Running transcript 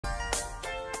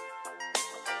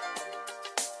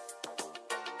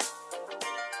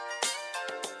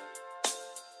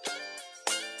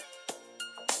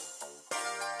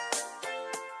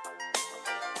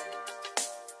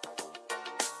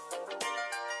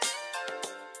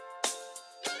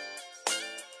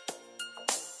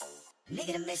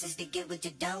Nigga, the message to get what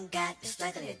you don't got. The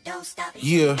struggle, it don't stop it.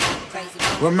 Yeah,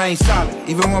 remain solid.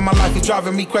 Even when my life is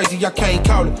driving me crazy, I can't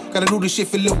call it. Gotta do this shit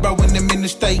for little bro when I'm in the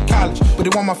state college. But they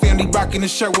want my family rocking the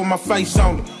shirt with my face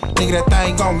on it. Nigga, that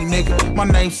thing on me, nigga. My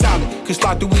name solid. Could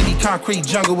slide through any concrete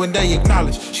jungle when they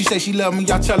acknowledge. She say she love me,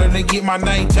 I tell her to get my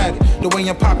name tatted. The way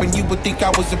I'm popping, you would think I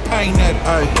was a pain at it.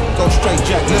 Ay, go straight,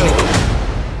 Jack, nigga.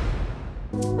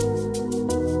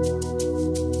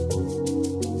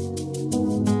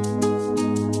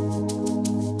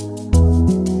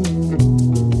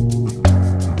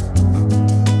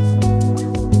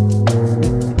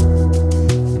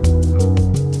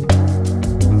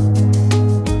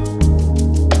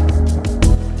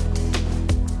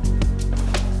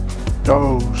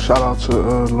 Yo, shout out to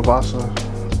Lavasa.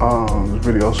 This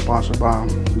video is sponsored by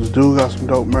him. This dude got some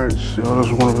dope merch. Yo, this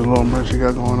is one of his little merch he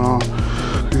got going on.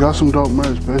 He got some dope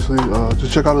merch. Basically,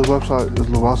 just check out his website. It's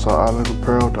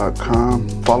lavasaislandapparel.com.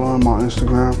 Follow him on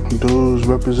Instagram. Dude's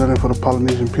representing for the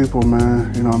Polynesian people,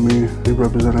 man. You know what I mean? He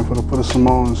representing for the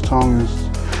Samoans, Tongans,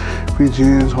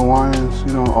 Fijians, Hawaiians,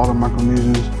 you know, all the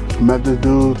Micronesians. Met this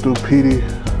dude through Petey.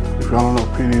 If y'all don't know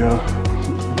Petey,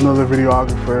 another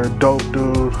videographer, dope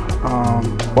dude.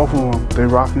 Both of them, they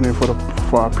rocking it for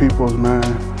our peoples, man.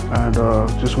 And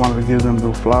just wanted to give them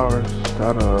the flowers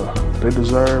that they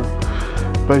deserve.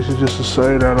 Basically just to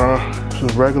say that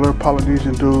just regular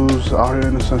Polynesian dudes out here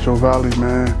in the Central Valley,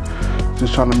 man,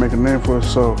 just trying to make a name for us.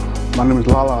 So my name is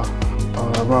Lala.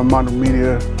 I run Manu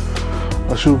Media.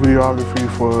 I shoot videography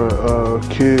for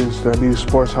kids that need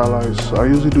sports highlights. I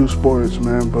usually do sports,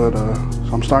 man, but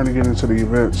I'm starting to get into the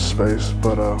event space.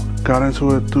 But got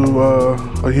into it through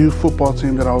a youth football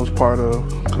team that I was part of,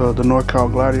 the NorCal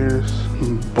Gladiators.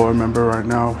 I'm a board member right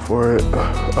now for it.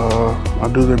 I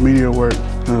do their media work.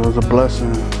 And it was a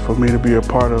blessing for me to be a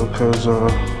part of, because the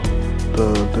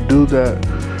dude that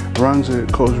runs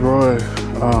it, Coach Roy,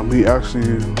 he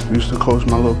actually used to coach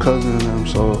my little cousin and them,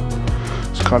 so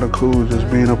it's kind of cool just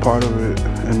being a part of it.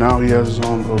 And now he has his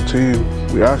own little team.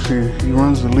 He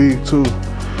runs the league too.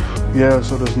 Yeah,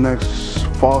 so this next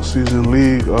fall season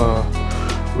league,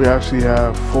 we actually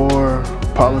have 4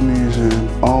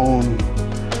 Polynesian-owned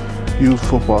youth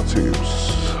football teams.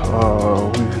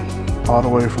 All the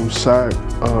way from SAC,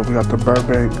 we got the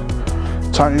Burbank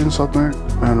Titans, I think,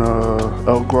 and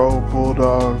Elk Grove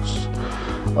Bulldogs.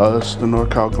 It's the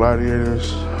NorCal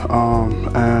Gladiators,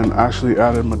 and actually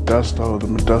added Modesto, the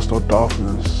Modesto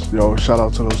Dolphins. Yo, shout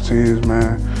out to those teams,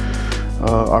 man.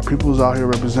 Our people's out here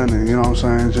representing, you know what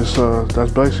I'm saying? Just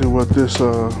that's basically what this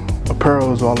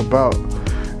apparel is all about.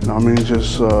 You know what I mean?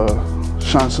 Just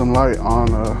shine some light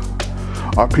on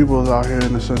our people's out here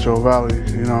in the Central Valley,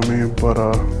 you know what I mean? But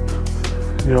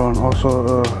you know, and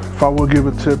also if I would give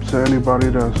a tip to anybody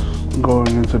that's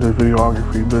going into the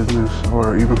videography business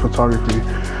or even photography,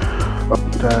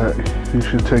 that you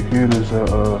should take in is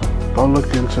don't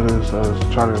look into this as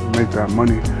trying to make that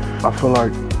money. I feel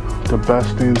like the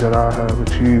best thing that I have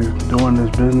achieved doing this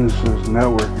business is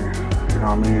networking. You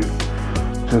know what I mean?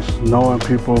 Just knowing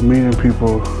people, meeting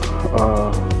people,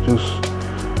 just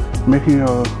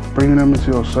bringing them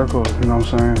into your circle. You know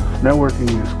what I'm saying?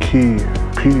 Networking is key.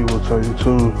 Petey will tell you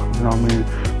too. You know what I mean?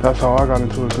 That's how I got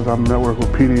into it, because I networked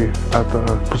with Petey at the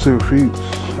Pacific Feats.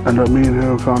 Ended up meeting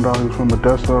him, found out he was from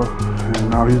Modesto, and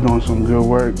now he's doing some good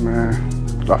work, man.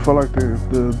 I feel like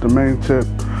the main tip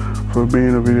for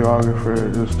being a videographer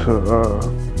is to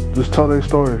just tell their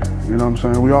story. You know what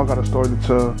I'm saying? We all got a story to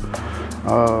tell.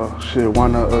 Shit, why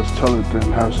not us tell it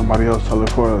and have somebody else tell it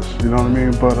for us? You know what I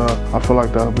mean? But I feel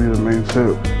like that'll be the main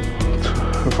tip.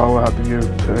 If I would have to give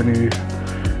to any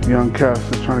young cats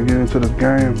that's trying to get into this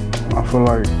game, I feel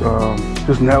like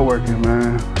just networking,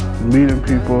 man. Meeting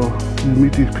people. You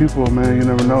meet these people, man, you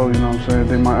never know, you know what I'm saying?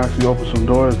 They might actually open some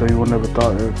doors that you would never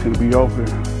thought it could be open.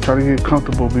 Try to get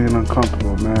comfortable being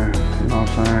uncomfortable, man. You know what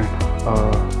I'm saying?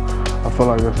 I feel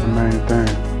like that's the main thing.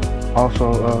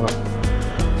 Also,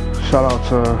 shout out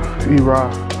to E-Ra.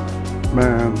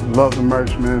 Man, love the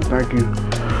merch, man, thank you.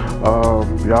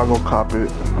 Y'all go cop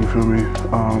it, you feel me?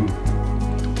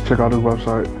 Check out his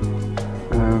website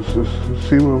and just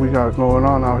see what we got going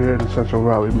on out here in the Central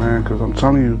Valley, man, because I'm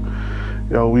telling you,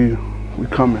 yo, we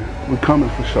coming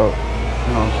for sure, you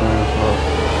know what I'm saying? So